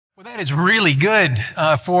Well, that is really good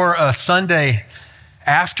for a Sunday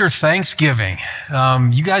after Thanksgiving.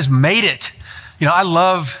 You guys made it. You know, I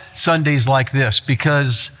love Sundays like this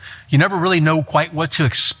because you never really know quite what to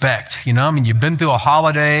expect. You know, I mean, you've been through a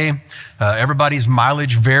holiday. Everybody's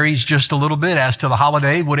mileage varies just a little bit as to the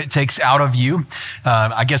holiday, what it takes out of you.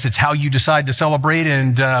 I guess it's how you decide to celebrate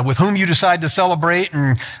and with whom you decide to celebrate.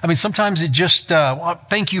 And I mean, sometimes it just, well,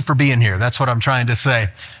 thank you for being here. That's what I'm trying to say.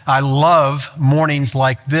 I love mornings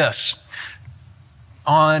like this.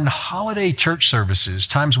 On holiday church services,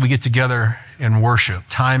 times we get together and worship,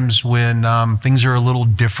 times when things are a little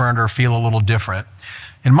different or feel a little different.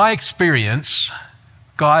 In my experience,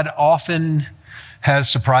 God often has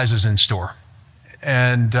surprises in store.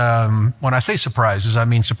 And when I say surprises, I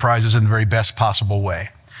mean surprises in the very best possible way.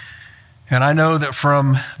 And I know that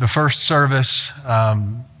from the first service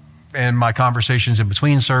and my conversations in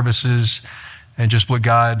between services and just what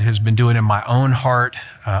God has been doing in my own heart,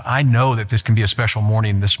 I know that this can be a special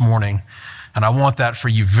morning this morning. And I want that for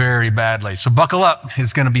you very badly. So buckle up.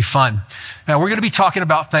 It's going to be fun. Now, we're going to be talking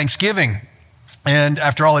about Thanksgiving. And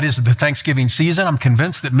after all, it is the Thanksgiving season. I'm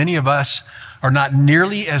convinced that many of us are not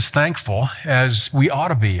nearly as thankful as we ought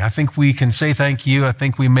to be. I think we can say thank you. I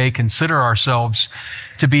think we may consider ourselves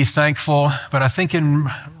to be thankful. But I think in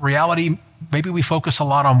reality, maybe we focus a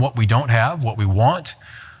lot on what we don't have, what we want,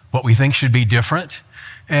 what we think should be different.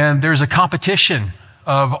 And there's a competition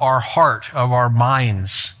of our heart, of our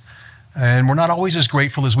minds. And we're not always as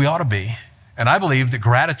grateful as we ought to be. And I believe that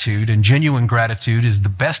gratitude and genuine gratitude is the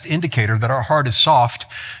best indicator that our heart is soft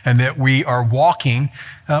and that we are walking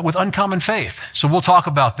with uncommon faith. So we'll talk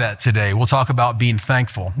about that today. We'll talk about being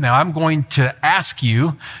thankful. Now, I'm going to ask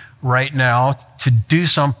you right now to do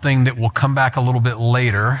something that will come back a little bit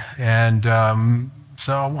later. And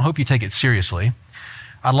so I hope you take it seriously.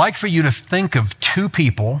 I'd like for you to think of two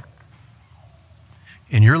people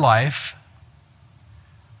in your life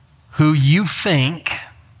who you think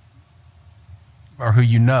or who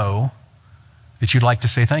you know that you'd like to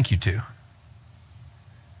say thank you to.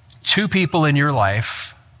 Two people in your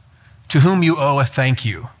life to whom you owe a thank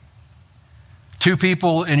you. Two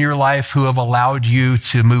people in your life who have allowed you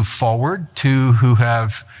to move forward, two who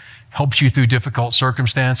have helped you through difficult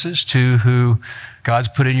circumstances, two who God's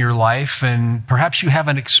put in your life, and perhaps you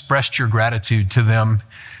haven't expressed your gratitude to them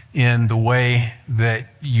in the way that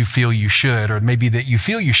you feel you should, or maybe that you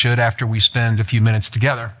feel you should after we spend a few minutes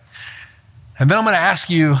together. And then I'm going to ask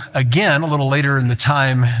you again a little later in the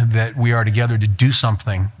time that we are together to do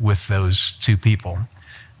something with those two people,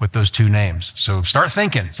 with those two names. So start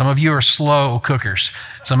thinking. Some of you are slow cookers.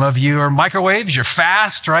 Some of you are microwaves. You're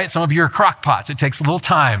fast, right? Some of you are crock pots. It takes a little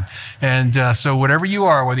time. And so whatever you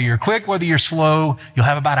are, whether you're quick, whether you're slow, you'll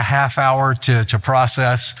have about a half hour to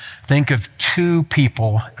process. Think of two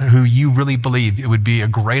people who you really believe it would be a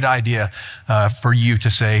great idea for you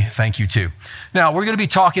to say thank you to. Now, we're going to be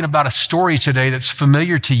talking about a story today that's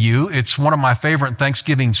familiar to you. It's one of my favorite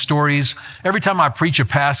Thanksgiving stories. Every time I preach a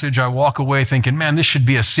passage, I walk away thinking, man, this should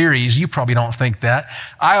be a series. You probably don't think that.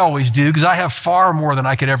 I always do, because I have far more than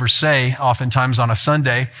I could ever say, oftentimes on a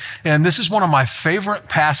Sunday. And this is one of my favorite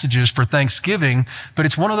passages for Thanksgiving, but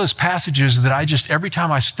it's one of those passages that I just, every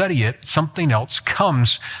time I study it, something else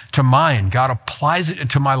comes to mind. God applies it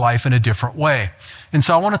into my life in a different way. And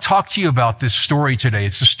so I want to talk to you about this story today.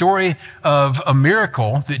 It's the story of a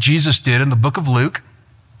miracle that Jesus did in the book of Luke.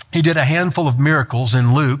 He did a handful of miracles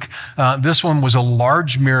in Luke. This one was a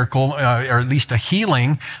large miracle, or at least a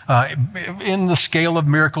healing in the scale of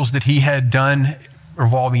miracles that he had done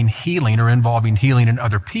involving healing in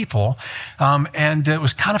other people. And it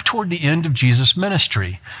was kind of toward the end of Jesus'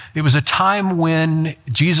 ministry. It was a time when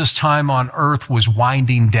Jesus' time on earth was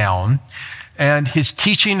winding down, and his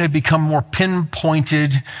teaching had become more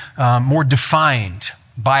pinpointed, more defined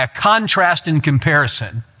by a contrast in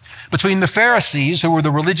comparison between the Pharisees, who were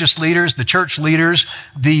the religious leaders, the church leaders,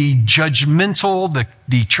 the judgmental,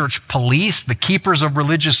 the church police, the keepers of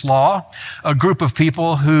religious law, a group of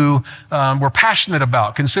people who were passionate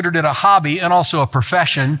about, considered it a hobby and also a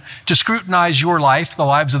profession to scrutinize your life, the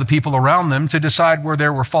lives of the people around them, to decide where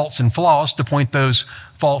there were faults and flaws, to point those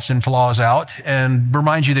faults and flaws out and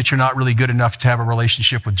remind you that you're not really good enough to have a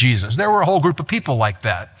relationship with Jesus. There were a whole group of people like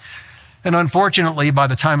that. And unfortunately, by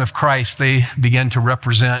the time of Christ, they began to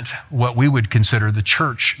represent what we would consider the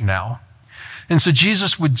church now. And so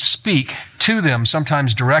Jesus would speak to them,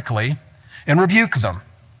 sometimes directly, and rebuke them.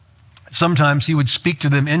 Sometimes he would speak to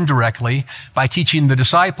them indirectly by teaching the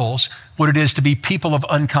disciples what it is to be people of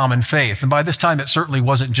uncommon faith. And by this time, it certainly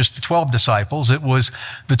wasn't just the 12 disciples. It was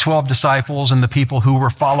the 12 disciples and the people who were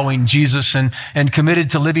following Jesus and committed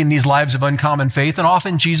to living these lives of uncommon faith. And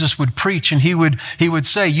often Jesus would preach and he would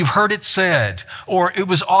say, "You've heard it said," or "It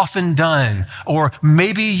was often done," or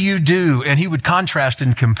 "Maybe you do." And he would contrast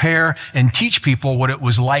and compare and teach people what it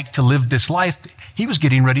was like to live this life. He was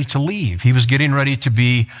getting ready to leave. He was getting ready to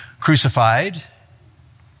be crucified,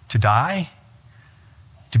 to die,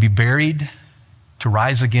 to be buried, to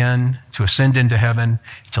rise again, to ascend into heaven,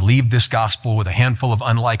 to leave this gospel with a handful of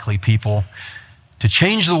unlikely people, to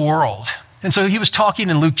change the world. And so he was talking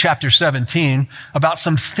in Luke chapter 17 about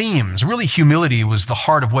some themes. Really, humility was the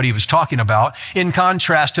heart of what he was talking about, in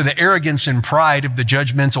contrast to the arrogance and pride of the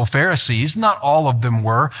judgmental Pharisees. Not all of them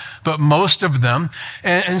were, but most of them.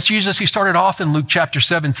 And Jesus, he started off in Luke chapter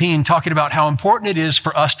 17 talking about how important it is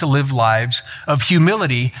for us to live lives of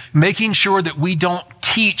humility, making sure that we don't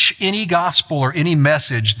teach any gospel or any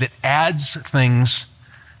message that adds things,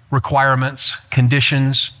 requirements,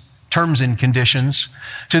 conditions, terms and conditions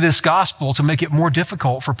to this gospel to make it more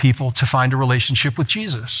difficult for people to find a relationship with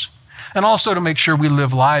Jesus. And also to make sure we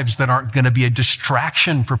live lives that aren't going to be a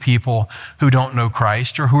distraction for people who don't know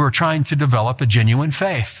Christ or who are trying to develop a genuine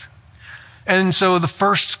faith. And so the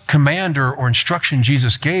first command or instruction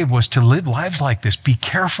Jesus gave was to live lives like this. Be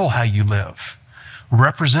careful how you live.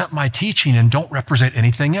 Represent my teaching and don't represent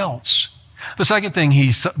anything else. The second thing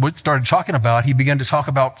he started talking about, he began to talk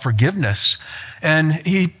about forgiveness. And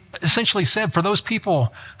he essentially said, for those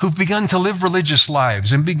people who've begun to live religious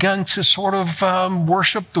lives and begun to sort of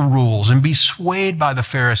worship the rules and be swayed by the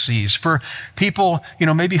Pharisees, for people,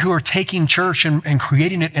 maybe who are taking church and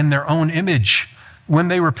creating it in their own image, when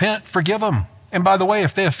they repent, forgive them. And by the way,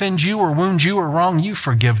 if they offend you or wound you or wrong you,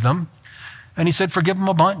 forgive them. And he said, forgive them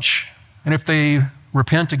a bunch. And if they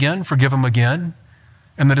repent again, forgive them again.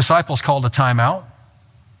 And the disciples called a timeout.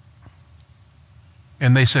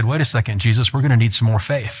 And they said, wait a second, Jesus, we're going to need some more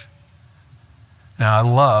faith. Now, I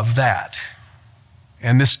love that.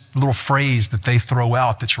 And this little phrase that they throw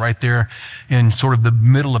out that's right there in sort of the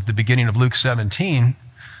middle of the beginning of Luke 17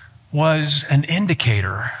 was an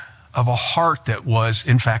indicator of a heart that was,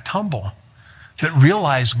 in fact, humble, that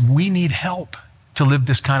realized we need help to live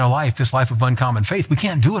this kind of life, this life of uncommon faith. We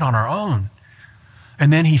can't do it on our own.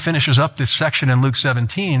 And then he finishes up this section in Luke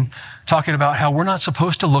 17 talking about how we're not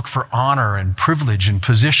supposed to look for honor and privilege and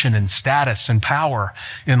position and status and power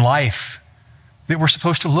in life, that we're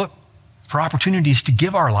supposed to look for opportunities to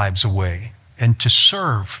give our lives away and to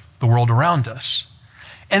serve the world around us.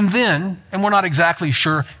 And then, and we're not exactly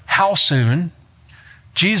sure how soon,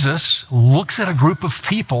 Jesus looks at a group of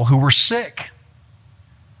people who were sick.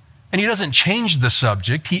 And he doesn't change the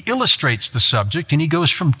subject, he illustrates the subject, and he goes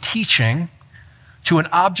from teaching to an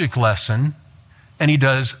object lesson, and he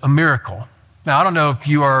does a miracle. Now, I don't know if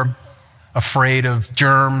you are afraid of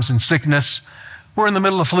germs and sickness. We're in the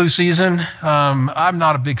middle of flu season. I'm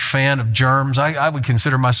not a big fan of germs. I would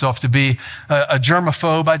consider myself to be a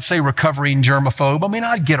germaphobe. I'd say recovering germaphobe. I mean,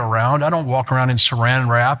 I'd get around. I don't walk around in saran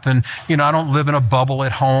wrap, and I don't live in a bubble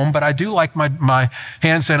at home, but I do like my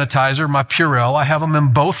hand sanitizer, my Purell. I have them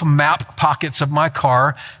in both map pockets of my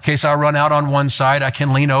car. In case I run out on one side, I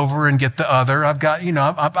can lean over and get the other. I've got,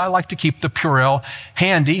 I like to keep the Purell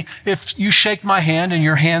handy. If you shake my hand and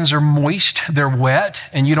your hands are moist, they're wet,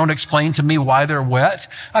 and you don't explain to me why they're wet,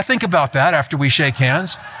 I think about that after we shake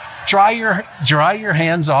hands. Dry your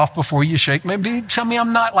hands off before you shake. Maybe tell me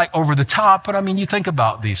I'm not like over the top, but I mean, you think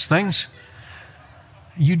about these things.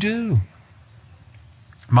 You do.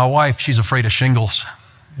 My wife, she's afraid of shingles.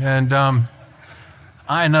 And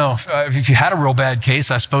I know, if you had a real bad case,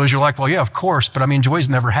 I suppose you're like, well, yeah, of course, but I mean, Joy's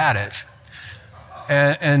never had it.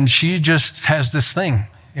 And she just has this thing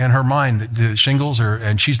in her mind that the shingles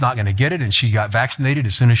and she's not going to get it, and she got vaccinated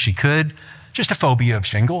as soon as she could. Just a phobia of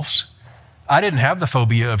shingles. I didn't have the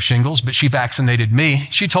phobia of shingles, but she vaccinated me.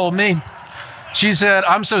 She told me, she said,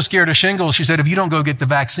 I'm so scared of shingles. She said, if you don't go get the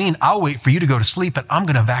vaccine, I'll wait for you to go to sleep, and I'm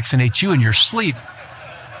going to vaccinate you in your sleep.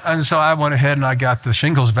 And so I went ahead and I got the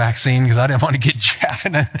shingles vaccine because I didn't want to get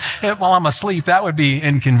jabbed while I'm asleep. That would be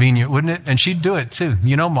inconvenient, wouldn't it? And she'd do it too.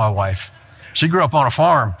 You know my wife. She grew up on a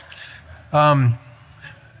farm.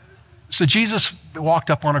 So Jesus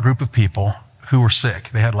walked up on a group of people who were sick.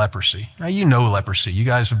 They had leprosy. Now, you know leprosy. You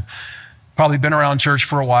guys have probably been around church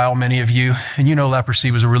for a while, many of you, and you know leprosy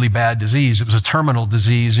was a really bad disease. It was a terminal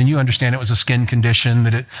disease, and you understand it was a skin condition,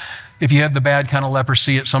 that if you had the bad kind of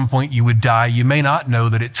leprosy, at some point you would die. You may not know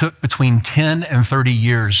that it took between 10 and 30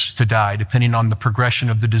 years to die, depending on the progression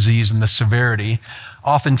of the disease and the severity.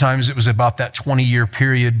 Oftentimes it was about that 20-year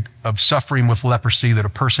period of suffering with leprosy that a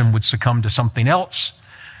person would succumb to something else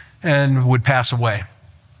and would pass away.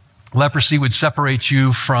 Leprosy would separate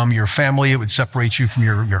you from your family. It would separate you from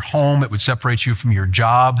your home. It would separate you from your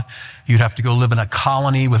job. You'd have to go live in a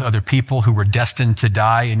colony with other people who were destined to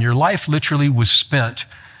die. And your life literally was spent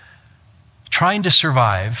trying to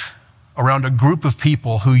survive around a group of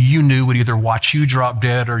people who you knew would either watch you drop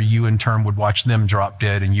dead or you in turn would watch them drop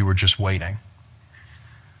dead, and you were just waiting.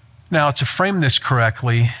 Now, to frame this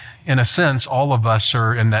correctly, in a sense, all of us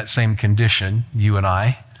are in that same condition, you and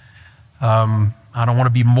I. I don't want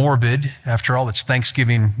to be morbid. After all, it's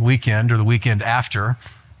Thanksgiving weekend or the weekend after.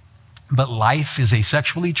 But life is a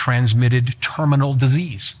sexually transmitted terminal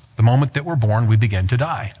disease. The moment that we're born, we begin to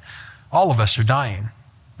die. All of us are dying.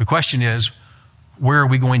 The question is, where are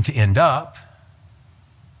we going to end up?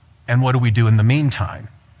 And what do we do in the meantime?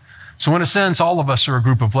 So in a sense, all of us are a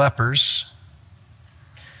group of lepers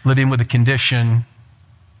living with a condition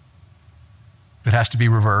that has to be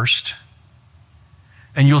reversed.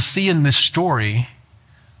 And you'll see in this story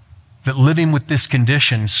that living with this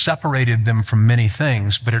condition separated them from many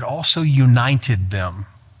things, but it also united them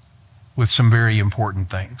with some very important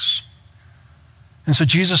things. And so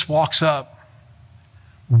Jesus walks up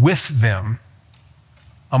with them,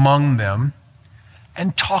 among them,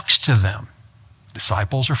 and talks to them.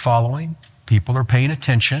 Disciples are following. People are paying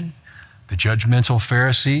attention. The judgmental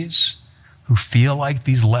Pharisees, who feel like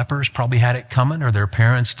these lepers probably had it coming, or their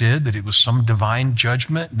parents did, that it was some divine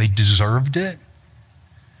judgment, they deserved it.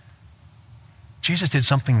 Jesus did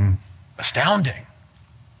something astounding,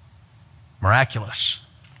 miraculous.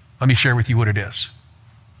 Let me share with you what it is.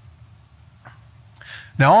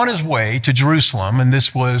 Now, on his way to Jerusalem, and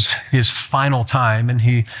this was his final time, and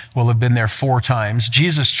he will have been there 4 times,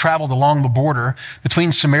 Jesus traveled along the border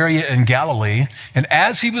between Samaria and Galilee, and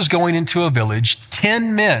as he was going into a village,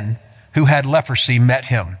 10 men who had leprosy met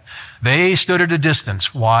him. They stood at a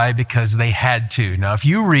distance. Why? Because they had to. Now, if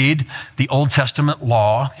you read the Old Testament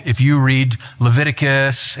law, if you read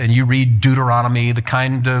Leviticus and you read Deuteronomy, the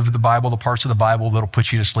kind of the Bible, the parts of the Bible that'll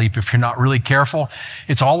put you to sleep if you're not really careful,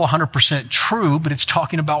 it's all 100% true, but it's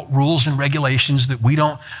talking about rules and regulations that we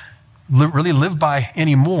don't really live by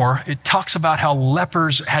anymore. It talks about how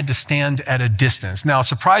lepers had to stand at a distance. Now,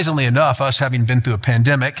 surprisingly enough, us having been through a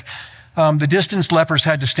pandemic, the distance lepers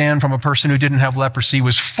had to stand from a person who didn't have leprosy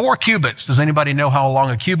was 4 cubits. Does anybody know how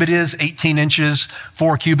long a cubit is? 18 inches,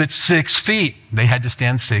 4 cubits, 6 feet. They had to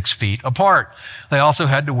stand 6 feet apart. They also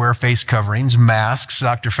had to wear face coverings, masks.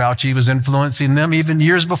 Dr. Fauci was influencing them even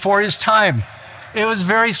years before his time. It was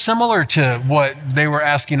very similar to what they were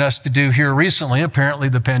asking us to do here recently. Apparently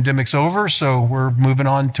the pandemic's over, so we're moving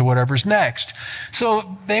on to whatever's next.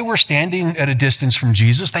 So they were standing at a distance from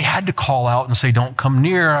Jesus. They had to call out and say, "Don't come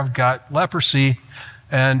near, I've got leprosy."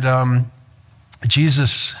 And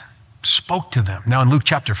Jesus spoke to them. Now in Luke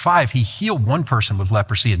chapter 5, he healed one person with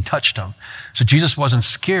leprosy and touched him. So Jesus wasn't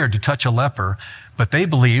scared to touch a leper, but they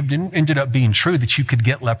believed, and ended up being true, that you could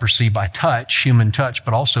get leprosy by touch, human touch,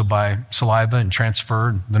 but also by saliva and transfer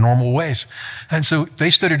in the normal ways. And so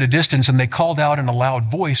they stood at a distance and they called out in a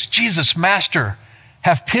loud voice, "Jesus, Master,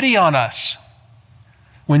 have pity on us."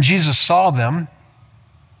 When Jesus saw them,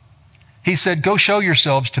 he said, "Go show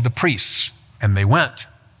yourselves to the priests." And they went.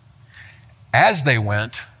 As they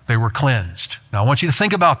went, they were cleansed. Now I want you to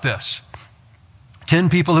think about this. 10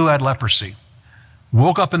 people who had leprosy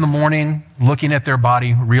woke up in the morning looking at their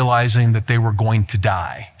body, realizing that they were going to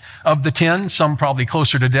die. Of the 10, some probably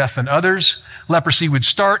closer to death than others. Leprosy would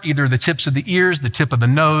start either the tips of the ears, the tip of the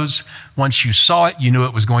nose. Once you saw it, you knew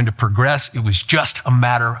it was going to progress. It was just a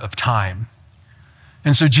matter of time.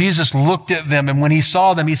 And so Jesus looked at them, and when he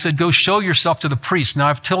saw them, he said, "Go show yourself to the priests." Now,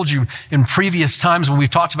 I've told you in previous times when we've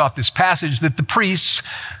talked about this passage that the priests,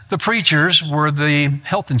 the preachers, were the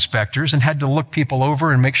health inspectors and had to look people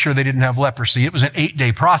over and make sure they didn't have leprosy. It was an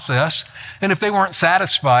 8-day process. And if they weren't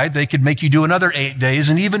satisfied, they could make you do another 8 days,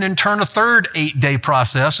 and even in turn a third 8-day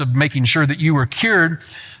process of making sure that you were cured.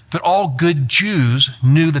 But all good Jews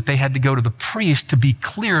knew that they had to go to the priest to be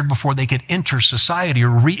cleared before they could enter society or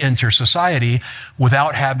re-enter society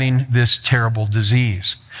without having this terrible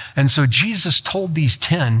disease. And so Jesus told these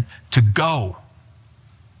 10 to go.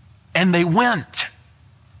 And they went.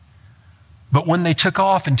 But when they took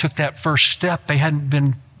off and took that first step, they hadn't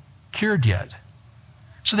been cured yet.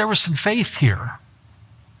 So there was some faith here.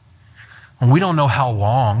 And we don't know how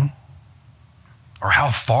long or how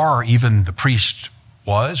far even the priest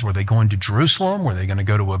was. Were they going to Jerusalem? Were they going to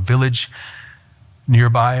go to a village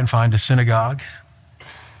nearby and find a synagogue?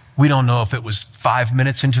 We don't know if it was 5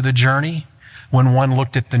 minutes into the journey, when one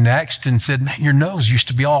looked at the next and said, man, your nose used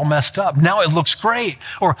to be all messed up. Now it looks great.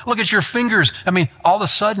 Or look at your fingers. I mean, all of a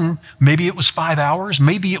sudden, maybe it was 5 hours,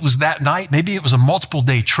 maybe it was that night, maybe it was a multiple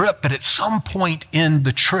day trip, but at some point in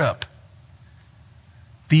the trip,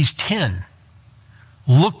 these 10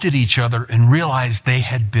 looked at each other and realized they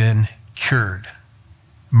had been cured.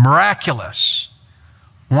 Miraculous.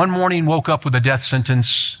 One morning woke up with a death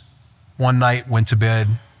sentence. One night went to bed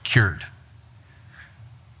cured.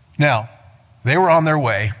 Now, they were on their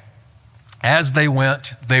way. As they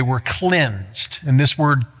went, they were cleansed. And this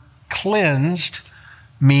word cleansed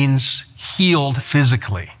means healed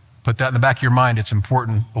physically. Put that in the back of your mind. It's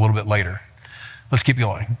important a little bit later. Let's keep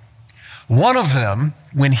going. One of them,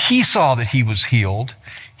 when he saw that he was healed,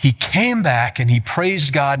 he came back and he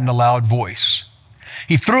praised God in a loud voice.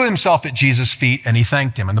 He threw himself at Jesus' feet and he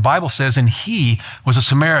thanked him. And the Bible says, and he was a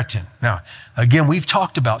Samaritan. Now, again, we've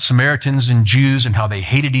talked about Samaritans and Jews and how they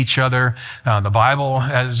hated each other. The Bible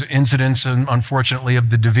has incidents, unfortunately, of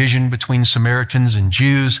the division between Samaritans and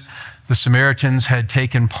Jews. The Samaritans had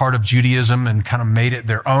taken part of Judaism and kind of made it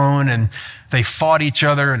their own, and they fought each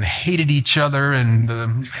other and hated each other. And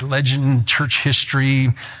the legend, church history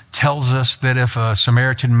tells us that if a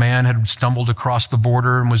Samaritan man had stumbled across the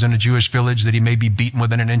border and was in a Jewish village, that he may be beaten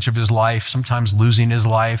within an inch of his life, sometimes losing his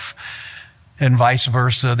life, and vice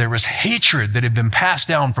versa. There was hatred that had been passed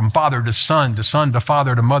down from father to son to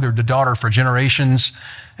father to mother to daughter for generations,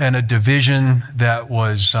 and a division that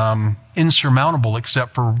was insurmountable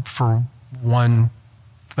except for one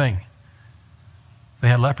thing. They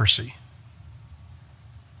had leprosy.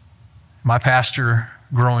 My pastor,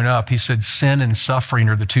 growing up, he said sin and suffering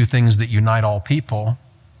are the two things that unite all people.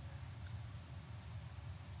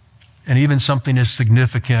 And even something as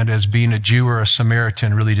significant as being a Jew or a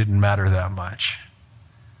Samaritan really didn't matter that much.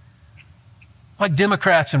 Like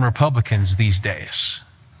Democrats and Republicans these days.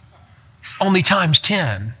 Only times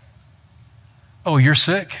 10. Oh, you're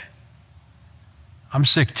sick? I'm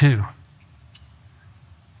sick too.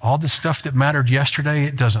 All the stuff that mattered yesterday,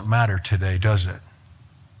 it doesn't matter today, does it?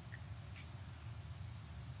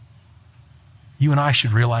 You and I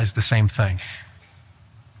should realize the same thing.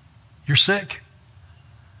 You're sick?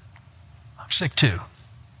 I'm sick too.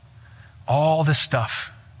 All this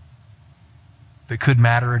stuff that could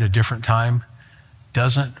matter at a different time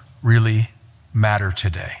doesn't really matter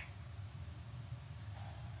today.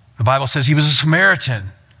 The Bible says he was a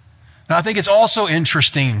Samaritan. Now, I think it's also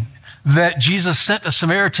interesting that Jesus sent a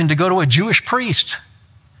Samaritan to go to a Jewish priest.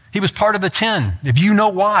 He was part of the 10. If you know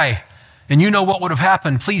why, and you know what would have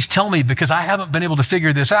happened, please tell me, because I haven't been able to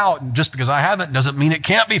figure this out. And just because I haven't doesn't mean it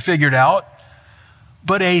can't be figured out.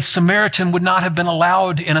 But a Samaritan would not have been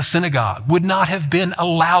allowed in a synagogue, would not have been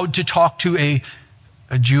allowed to talk to a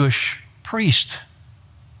Jewish priest.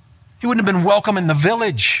 He wouldn't have been welcome in the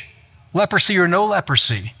village, leprosy or no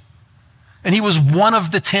leprosy. And he was one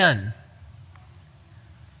of the 10.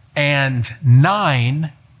 And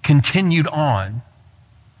 9 continued on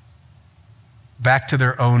back to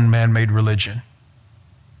their own man-made religion.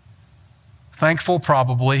 Thankful,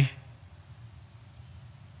 probably.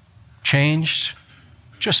 Changed,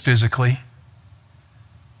 just physically,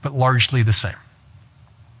 but largely the same.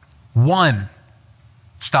 1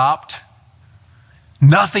 stopped,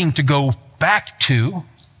 nothing to go back to,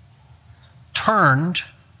 turned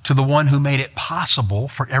to the one who made it possible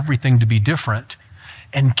for everything to be different,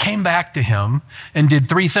 and came back to him and did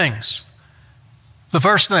 3 things. The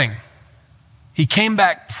first thing, he came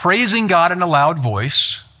back praising God in a loud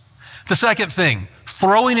voice. The second thing,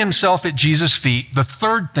 throwing himself at Jesus' feet. The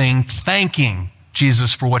third thing, thanking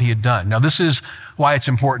Jesus for what he had done. Now, this is why it's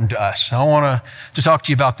important to us. I want to talk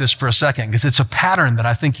to you about this for a second, because it's a pattern that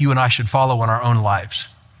I think you and I should follow in our own lives.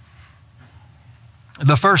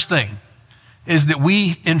 The first thing is that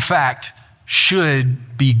we, in fact,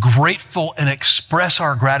 should be grateful and express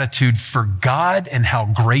our gratitude for God and how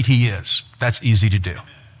great he is. That's easy to do.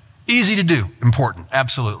 Easy to do, important,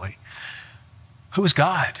 absolutely. Who is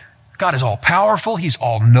God? God is all powerful. He's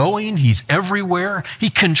all knowing. He's everywhere. He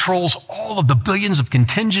controls all of the billions of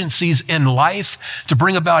contingencies in life to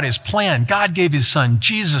bring about his plan. God gave his son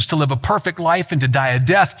Jesus to live a perfect life and to die a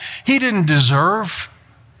death he didn't deserve,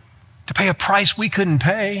 to pay a price we couldn't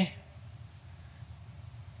pay.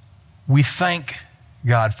 We thank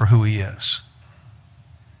God for who he is.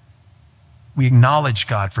 We acknowledge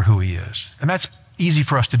God for who he is. And that's easy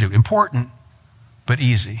for us to do. Important, but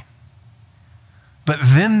easy. But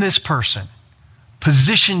then this person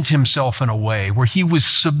positioned himself in a way where he was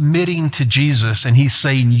submitting to Jesus, and he's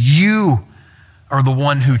saying, you are the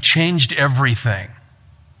one who changed everything.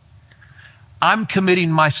 I'm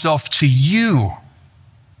committing myself to you,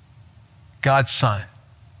 God's son.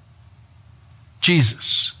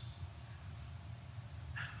 Jesus,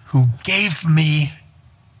 who gave me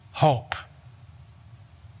hope.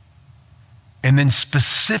 And then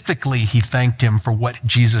specifically, he thanked him for what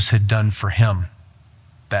Jesus had done for him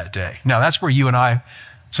that day. Now, that's where you and I,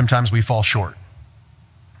 sometimes we fall short.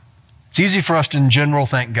 It's easy for us to, in general,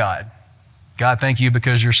 thank God. God, thank you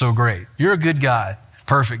because you're so great. You're a good God,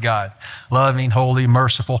 perfect God, loving, holy,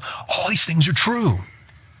 merciful. All these things are true.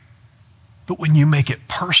 But when you make it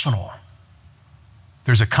personal,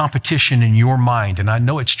 there's a competition in your mind, and I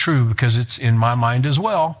know it's true because it's in my mind as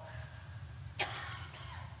well,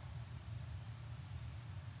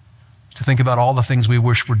 to think about all the things we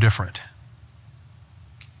wish were different.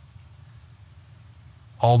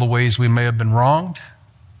 All the ways we may have been wronged,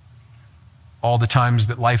 all the times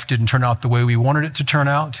that life didn't turn out the way we wanted it to turn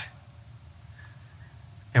out.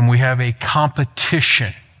 And we have a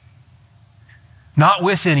competition, not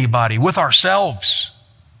with anybody, with ourselves.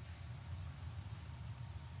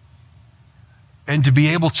 And to be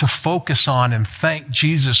able to focus on and thank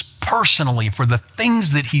Jesus personally for the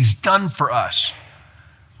things that he's done for us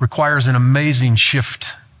requires an amazing shift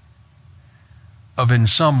of, in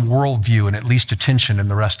some worldview, and at least attention in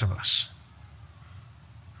the rest of us.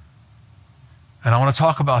 And I want to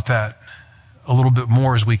talk about that a little bit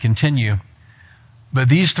more as we continue. But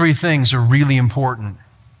these three things are really important.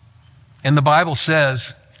 And the Bible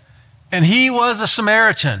says, and he was a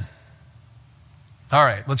Samaritan. All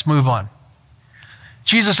right, let's move on.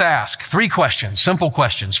 Jesus asked 3 questions, simple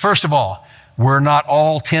questions. First of all, were not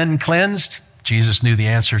all 10 cleansed? Jesus knew the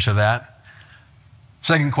answer to that.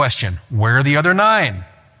 Second question, where are the other 9?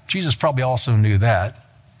 Jesus probably also knew that,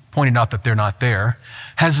 pointing out that they're not there.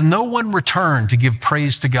 Has no one returned to give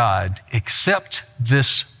praise to God except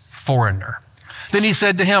this foreigner? Then he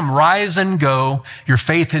said to him, rise and go, your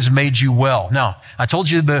faith has made you well. Now, I told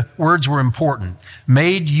you the words were important.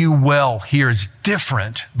 Made you well here is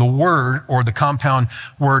different. The word, or the compound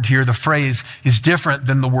word here, the phrase, is different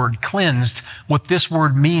than the word cleansed. What this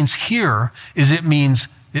word means here is it's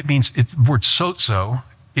the word sozo.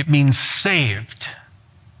 It means saved.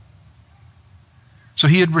 So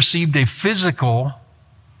he had received a physical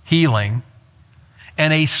healing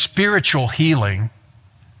and a spiritual healing.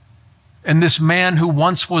 And this man who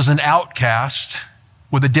once was an outcast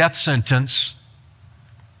with a death sentence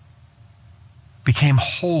became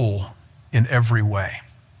whole in every way.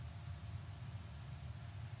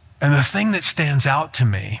 And the thing that stands out to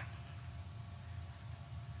me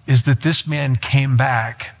is that this man came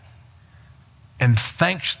back and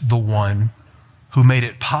thanked the one who made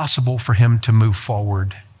it possible for him to move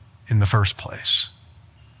forward in the first place.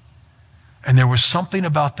 And there was something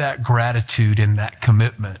about that gratitude and that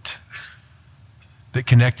commitment that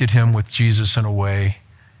connected him with Jesus in a way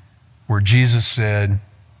where Jesus said,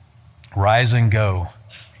 rise and go.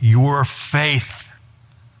 Your faith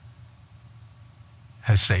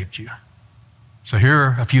has saved you. So here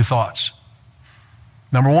are a few thoughts.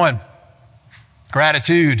 Number 1,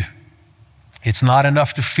 gratitude. It's not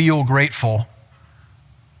enough to feel grateful.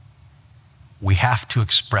 We have to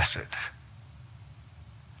express it.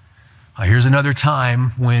 Here's another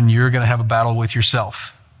time when you're going to have a battle with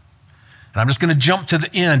yourself. And I'm just going to jump to the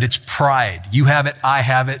end. It's pride. You have it. I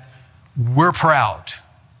have it. We're proud.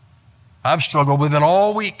 I've struggled with it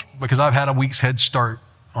all week because I've had a week's head start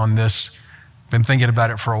on this. Been thinking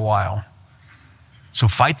about it for a while. So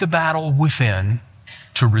fight the battle within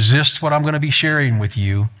to resist what I'm going to be sharing with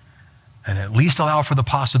you, and at least allow for the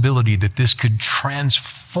possibility that this could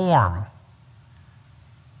transform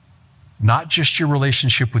not just your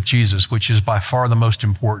relationship with Jesus, which is by far the most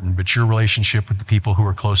important, but your relationship with the people who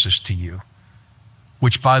are closest to you,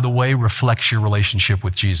 which, by the way, reflects your relationship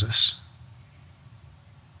with Jesus.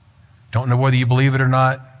 Don't know whether you believe it or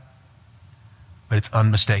not, but it's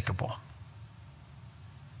unmistakable.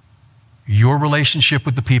 Your relationship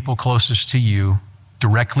with the people closest to you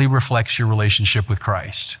directly reflects your relationship with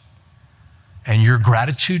Christ. And your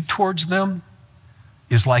gratitude towards them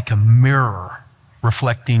is like a mirror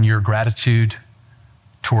reflecting your gratitude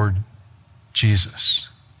toward Jesus.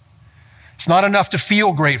 It's not enough to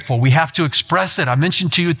feel grateful. We have to express it. I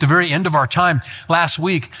mentioned to you at the very end of our time last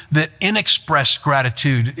week that inexpressed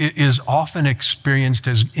gratitude is often experienced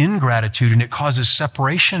as ingratitude, and it causes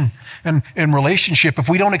separation in relationship. If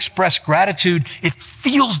we don't express gratitude, it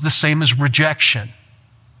feels the same as rejection.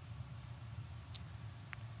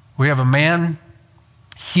 We have a man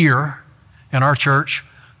here in our church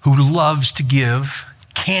who loves to give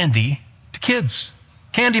candy to kids.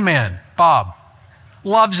 Candy man, Bob,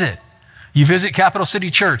 loves it. You visit Capital City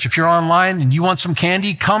Church. If you're online and you want some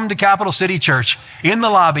candy, come to Capital City Church. In the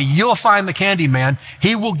lobby, you'll find the candy man.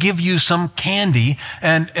 He will give you some candy,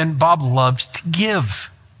 and Bob loves to give.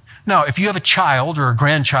 Now, if you have a child or a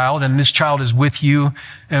grandchild and this child is with you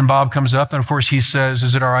and Bob comes up and of course he says,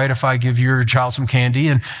 is it all right if I give your child some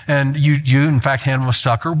candy? And you in fact hand him a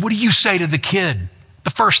sucker. What do you say to the kid?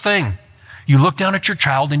 The first thing, you look down at your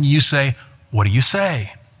child and you say, what do you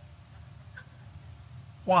say?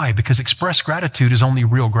 Why? Because expressed gratitude is only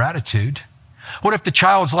real gratitude. What if the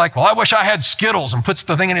child's like, well, I wish I had Skittles, and puts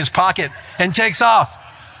the thing in his pocket and takes off?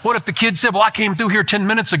 What if the kid said, well, I came through here 10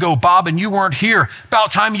 minutes ago, Bob, and you weren't here.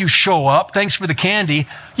 About time you show up. Thanks for the candy.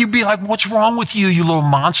 You'd be like, what's wrong with you, you little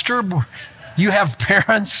monster? You have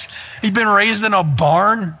parents. You've been raised in a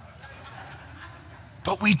barn.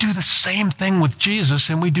 But we do the same thing with Jesus,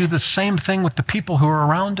 and we do the same thing with the people who are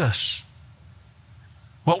around us.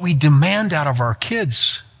 What we demand out of our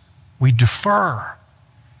kids, we defer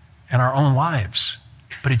in our own lives.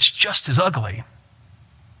 But it's just as ugly.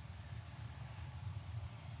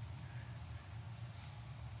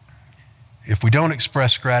 If we don't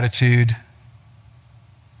express gratitude,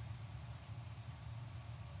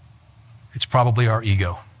 it's probably our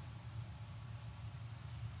ego.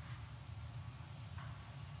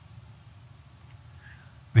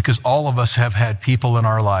 Because all of us have had people in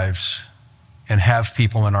our lives and have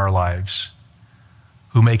people in our lives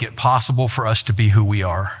who make it possible for us to be who we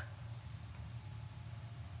are.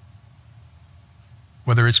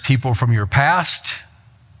 Whether it's people from your past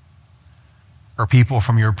or people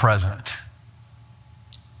from your present.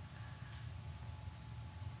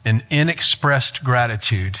 An inexpressed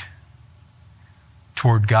gratitude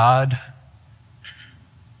toward God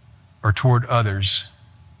or toward others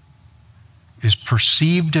is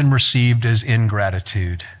perceived and received as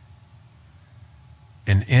ingratitude.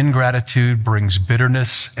 And ingratitude brings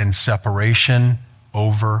bitterness and separation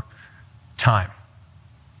over time.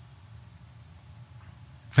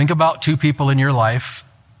 Think about two people in your life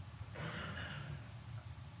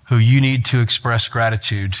who you need to express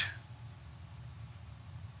gratitude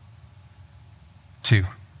to.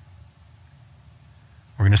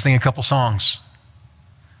 We're going to sing a couple songs.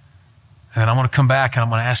 And I'm going to come back and I'm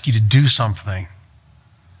going to ask you to do something.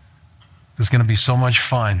 It's going to be so much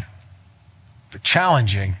fun, but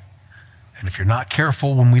challenging. And if you're not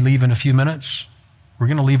careful when we leave in a few minutes, we're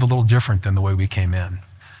going to leave a little different than the way we came in.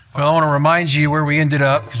 Well, I want to remind you where we ended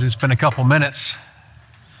up, because it's been a couple minutes,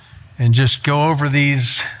 and just go over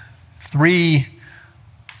these 3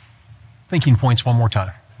 thinking points one more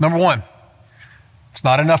time. Number 1, it's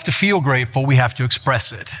not enough to feel grateful, we have to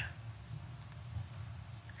express it.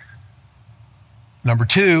 Number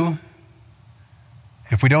 2,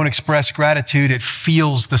 if we don't express gratitude, it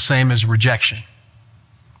feels the same as rejection.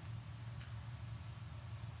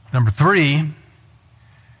 Number 3,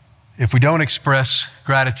 if we don't express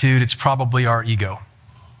gratitude, it's probably our ego.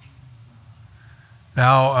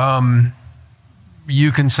 Now,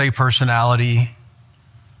 you can say personality,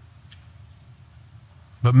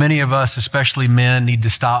 but many of us, especially men, need to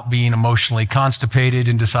stop being emotionally constipated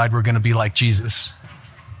and decide we're going to be like Jesus.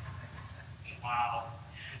 Wow.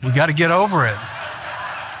 We got to get over it.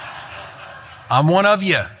 I'm one of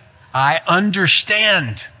you. I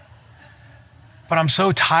understand. But I'm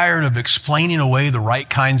so tired of explaining away the right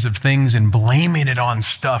kinds of things and blaming it on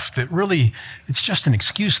stuff that really, it's just an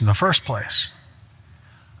excuse in the first place.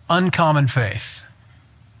 Uncommon faith.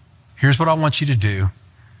 Here's what I want you to do.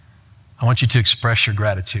 I want you to express your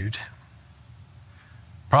gratitude.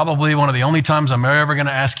 Probably one of the only times I'm ever going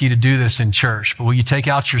to ask you to do this in church, but will you take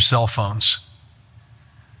out your cell phones?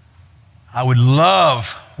 I would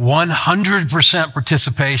love 100%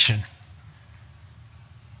 participation.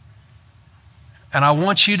 And I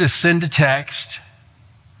want you to send a text,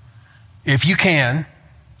 if you can,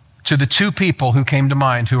 to the 2 people who came to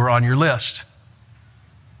mind who are on your list.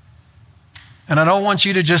 And I don't want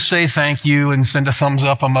you to just say thank you and send a thumbs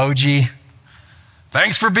up emoji.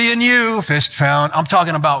 Thanks for being you, fist pound. I'm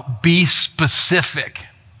talking about be specific.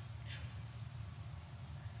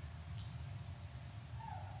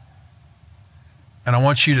 And I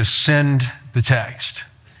want you to send the text.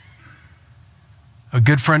 A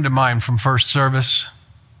good friend of mine from first service,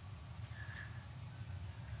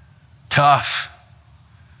 tough,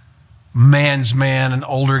 man's man, an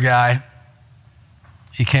older guy.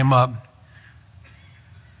 He came up,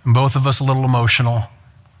 and both of us a little emotional.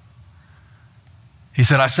 He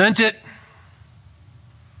said, I sent it.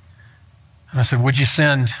 And I said, what'd you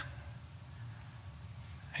send?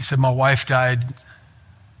 He said, my wife died.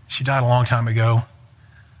 She died a long time ago.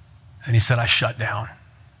 And he said, I shut down.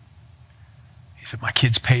 He said, my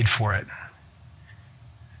kids paid for it.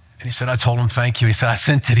 And he said, I told him, thank you. He said, I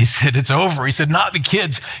sent it. He said, it's over. He said, not the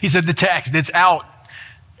kids. He said, the text, it's out.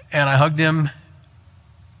 And I hugged him.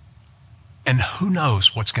 And who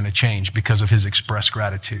knows what's going to change because of his expressed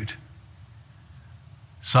gratitude.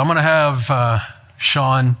 So I'm going to have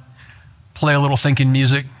Sean play a little thinking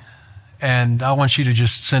music. And I want you to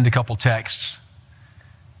just send a couple texts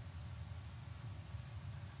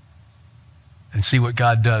and see what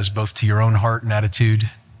God does both to your own heart and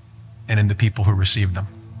attitude and in the people who receive them.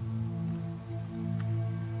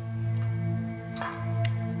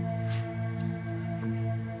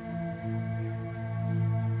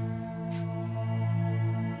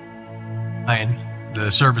 The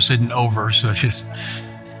service isn't over, so just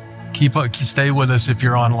stay with us if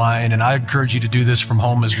you're online. And I encourage you to do this from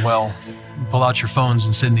home as well. Pull out your phones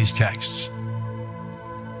and send these texts.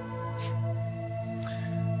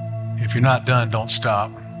 If you're not done, don't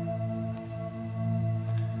stop.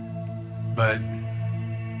 But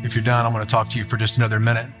if you're done, I'm going to talk to you for just another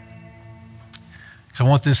minute. So I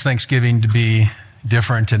want this Thanksgiving to be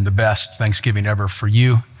different and the best Thanksgiving ever for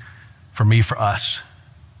you, for me, for us.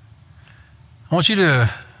 I want you to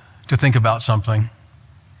think about something.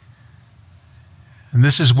 And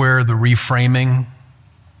this is where the reframing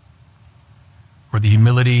or the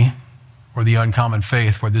humility or the uncommon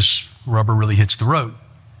faith, where this rubber really hits the road.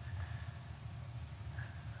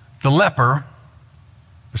 The leper,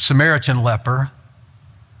 the Samaritan leper,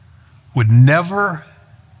 would never,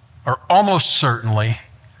 or almost certainly,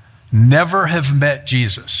 never have met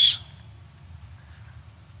Jesus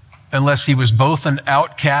unless he was both an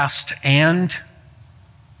outcast and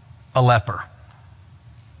a leper.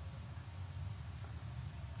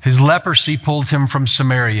 His leprosy pulled him from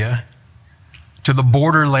Samaria to the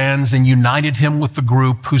borderlands and united him with the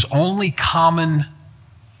group whose only common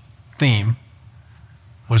theme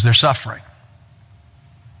was their suffering.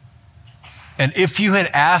 And if you had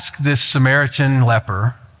asked this Samaritan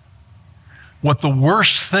leper what the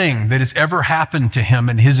worst thing that has ever happened to him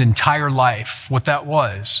in his entire life, what that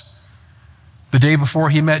was, the day before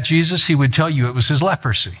he met Jesus, he would tell you it was his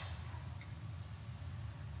leprosy.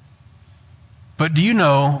 But do you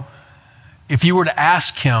know, if you were to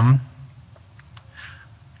ask him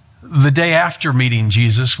the day after meeting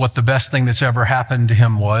Jesus what the best thing that's ever happened to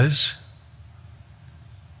him was,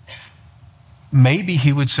 maybe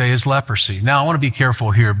he would say his leprosy. Now, I want to be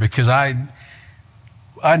careful here because I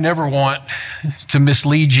never want to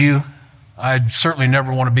mislead you. I certainly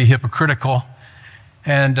never want to be hypocritical.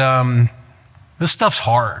 And this stuff's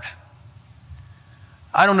hard.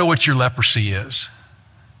 I don't know what your leprosy is.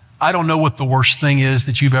 I don't know what the worst thing is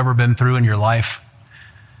that you've ever been through in your life.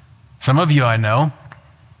 Some of you I know.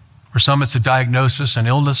 For some, it's a diagnosis, an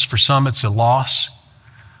illness. For some, it's a loss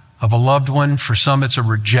of a loved one. For some, it's a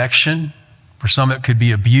rejection. For some, it could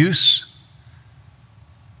be abuse,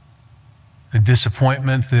 a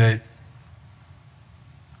disappointment that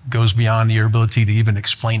goes beyond your ability to even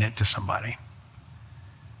explain it to somebody.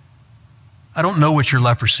 I don't know what your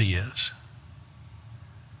leprosy is.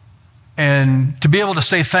 And to be able to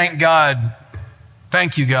say, thank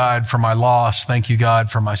you, God, for my loss. Thank you,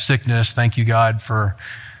 God, for my sickness. Thank you, God, for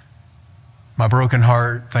my broken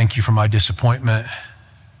heart. Thank you for my disappointment.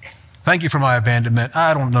 Thank you for my abandonment.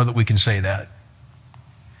 I don't know that we can say that.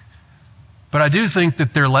 But I do think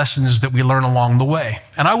that there are lessons that we learn along the way.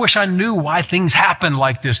 And I wish I knew why things happen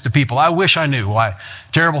like this to people. I wish I knew why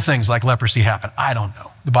terrible things like leprosy happen. I don't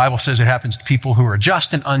know. The Bible says it happens to people who are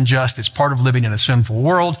just and unjust. It's part of living in a sinful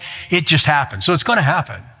world. It just happens. So it's going to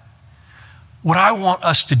happen. What I want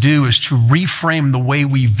us to do is to reframe the way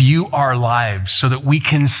we view our lives so that we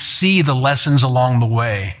can see the lessons along the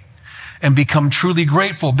way and become truly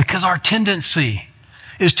grateful, because our tendency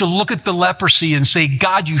is to look at the leprosy and say,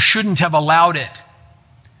 God, you shouldn't have allowed it.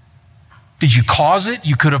 Did you cause it?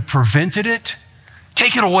 You could have prevented it.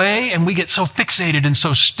 Take it away. And we get so fixated and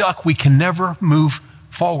so stuck, we can never move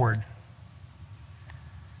forward.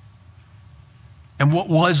 And what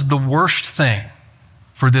was the worst thing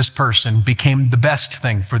for this person became the best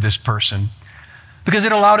thing for this person because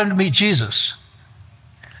it allowed him to meet Jesus.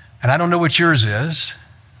 And I don't know what yours is,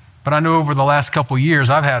 but I know over the last couple of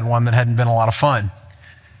years, I've had one that hadn't been a lot of fun.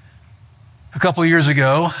 A couple of years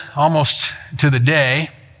ago, almost to the day,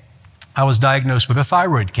 I was diagnosed with a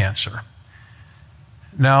thyroid cancer.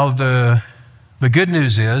 Now, the good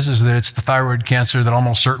news is that it's the thyroid cancer that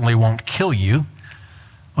almost certainly won't kill you.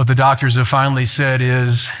 What the doctors have finally said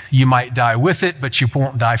is you might die with it, but you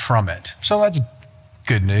won't die from it. So that's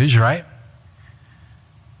good news, right?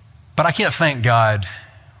 But I can't thank God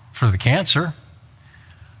for the cancer.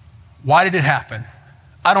 Why did it happen?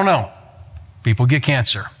 I don't know. People get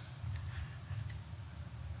cancer.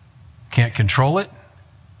 Can't control it.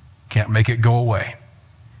 can't make it go away.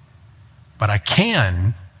 But I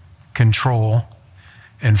can control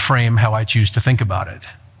and frame how I choose to think about it.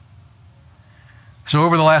 So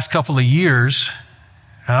over the last couple of years,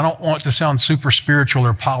 and I don't want to sound super spiritual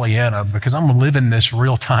or Pollyanna because I'm living this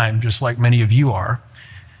real time just like many of you are,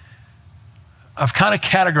 I've kind of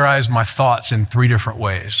categorized my thoughts in 3 different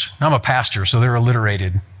ways. Now, I'm a pastor, so they're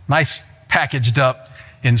alliterated, nice packaged up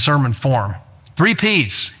in sermon form. 3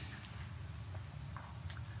 P's: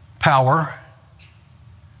 power,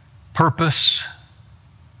 purpose,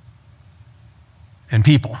 and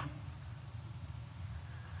people.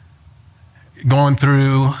 Going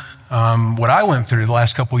through what I went through the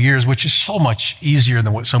last couple of years, which is so much easier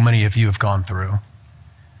than what so many of you have gone through.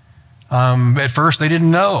 At first, they didn't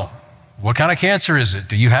know. What kind of cancer is it?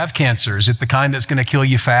 Do you have cancer? Is it the kind that's going to kill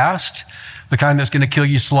you fast, the kind that's going to kill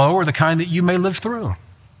you slow, or the kind that you may live through?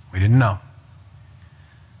 We didn't know.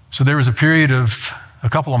 So there was a period of a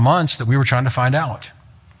couple of months that we were trying to find out.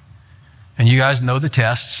 And you guys know the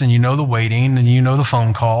tests, and you know the waiting, and you know the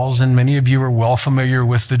phone calls, and many of you are well familiar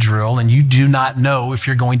with the drill, and you do not know if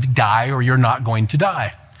you're going to die or you're not going to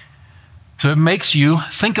die. So it makes you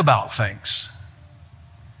think about things.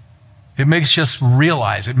 It makes us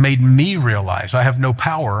realize, it made me realize I have no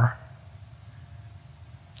power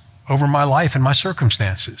over my life and my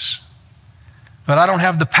circumstances. But I don't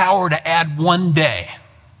have the power to add 1 day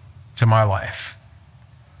to my life.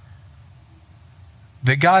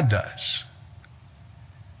 That God does.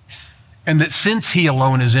 And that since He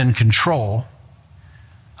alone is in control,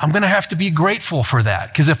 I'm going to have to be grateful for that.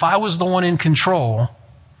 Because if I was the one in control,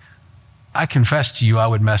 I confess to you I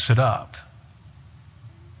would mess it up.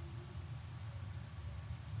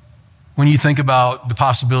 When you think about the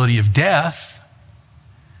possibility of death,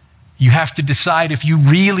 you have to decide if you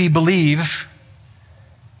really believe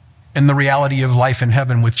in the reality of life in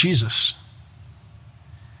heaven with Jesus.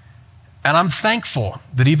 And I'm thankful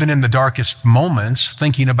that even in the darkest moments,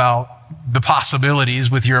 thinking about the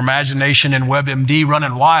possibilities with your imagination and WebMD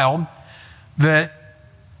running wild, that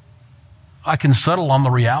I can settle on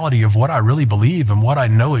the reality of what I really believe and what I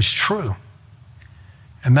know is true.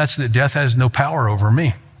 And that's that death has no power over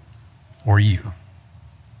me or you.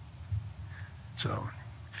 So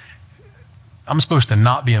I'm supposed to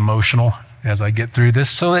not be emotional as I get through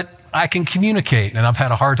this so that I can communicate. And I've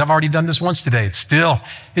already done this once today. It still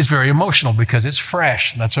is very emotional because it's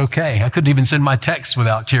fresh. That's okay. I couldn't even send my text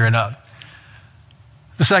without tearing up.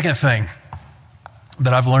 The second thing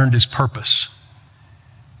that I've learned is purpose.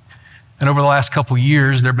 And over the last couple of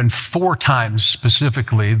years, there have been 4 times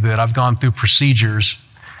specifically that I've gone through procedures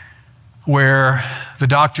where the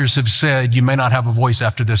doctors have said, you may not have a voice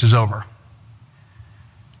after this is over.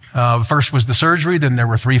 First was the surgery, then there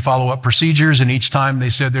were 3 follow-up procedures, and each time they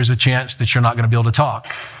said there's a chance that you're not going to be able to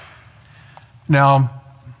talk. Now,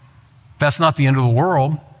 that's not the end of the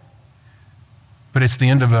world, but it's the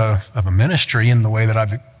end of a ministry in the way that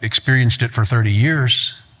I've experienced it for 30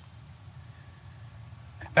 years.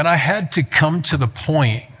 And I had to come to the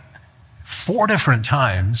point 4 different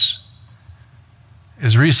times,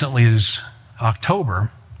 as recently as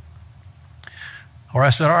October, where I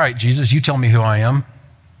said, all right, Jesus, you tell me who I am.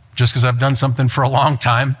 Just because I've done something for a long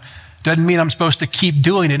time doesn't mean I'm supposed to keep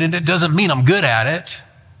doing it, and it doesn't mean I'm good at it.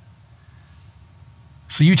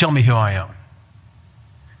 So you tell me who I am.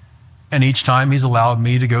 And each time He's allowed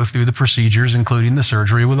me to go through the procedures, including the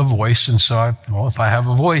surgery, with a voice. And so, if I have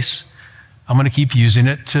a voice, I'm going to keep using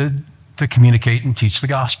it to communicate and teach the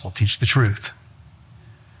gospel, teach the truth.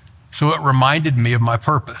 So it reminded me of my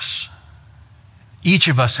purpose. Each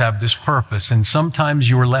of us have this purpose, and sometimes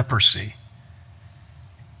your leprosy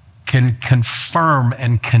can confirm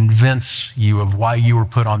and convince you of why you were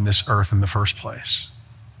put on this earth in the first place.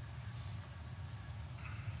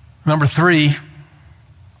 Number 3,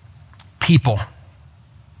 people.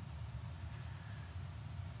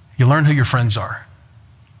 You learn who your friends are.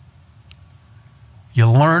 You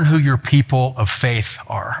learn who your people of faith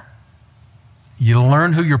are. You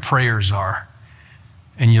learn who your prayers are,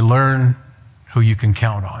 and you learn who you can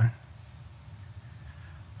count on.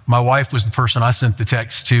 My wife was the person I sent the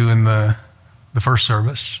text to in the first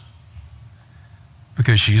service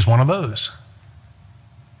because she's one of those.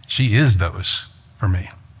 She is those for me.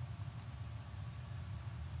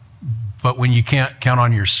 But when you can't count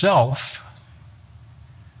on yourself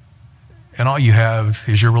and all you have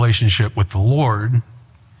is your relationship with the Lord,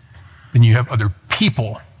 then you have other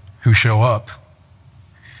people who show up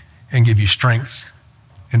and give you strength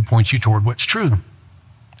and point you toward what's true.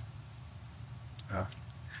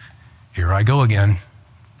 Here I go again.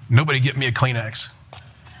 Nobody get me a Kleenex.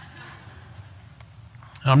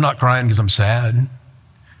 I'm not crying because I'm sad.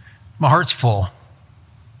 My heart's full.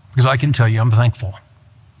 Because I can tell you I'm thankful.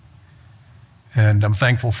 And I'm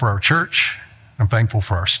thankful for our church. I'm thankful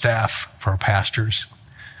for our staff, for our pastors,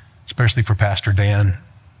 especially for Pastor Dan.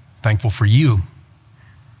 Thankful for you.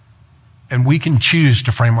 And we can choose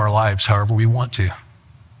to frame our lives however we want to.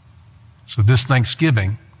 So this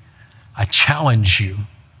Thanksgiving, I challenge you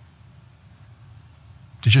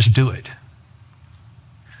to just do it.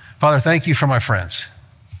 Father, thank you for my friends.